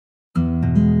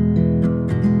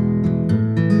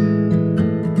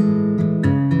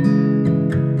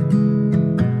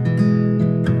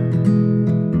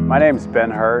My name's Ben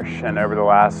Hirsch, and over the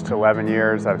last 11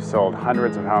 years I've sold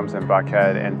hundreds of homes in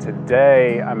Buckhead, and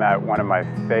today I'm at one of my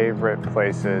favorite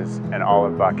places in all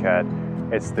of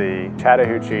Buckhead. It's the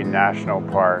Chattahoochee National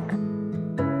Park.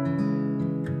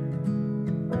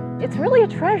 It's really a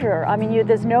treasure. I mean,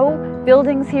 there's no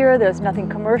buildings here, there's nothing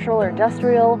commercial or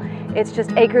industrial. It's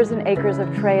just acres and acres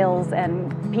of trails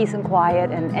and peace and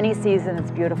quiet, and any season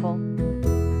it's beautiful.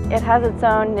 It has its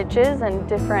own niches and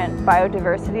different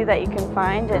biodiversity that you can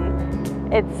find,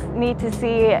 and it's neat to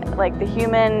see like the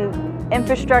human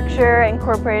infrastructure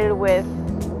incorporated with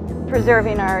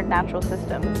preserving our natural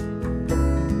systems.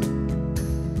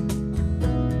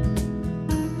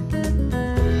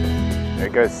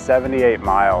 It goes 78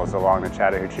 miles along the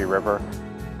Chattahoochee River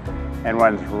and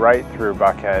runs right through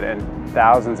Buckhead, and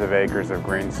thousands of acres of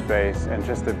green space and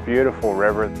just a beautiful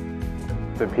river.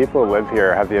 The people who live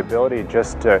here have the ability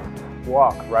just to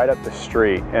walk right up the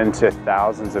street into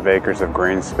thousands of acres of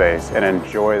green space and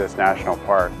enjoy this national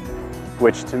park,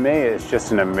 which to me is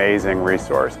just an amazing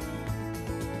resource.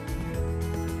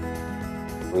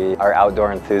 We are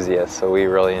outdoor enthusiasts, so we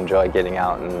really enjoy getting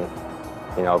out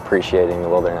and appreciating the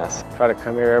wilderness. Try to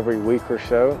come here every week or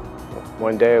so,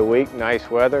 one day a week, nice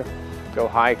weather, go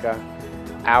hike an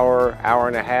hour, hour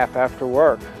and a half after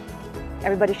work.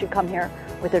 Everybody should come here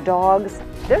with their dogs.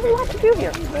 There's a lot to do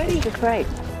here. It's just great.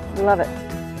 We love it.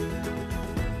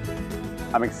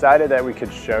 I'm excited that we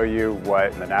could show you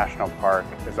what the National Park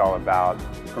is all about.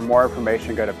 For more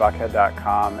information, go to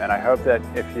Buckhead.com, and I hope that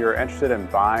if you're interested in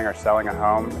buying or selling a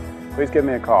home, please give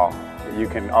me a call. You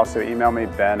can also email me,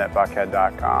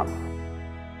 Ben@Buckhead.com.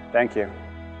 Thank you.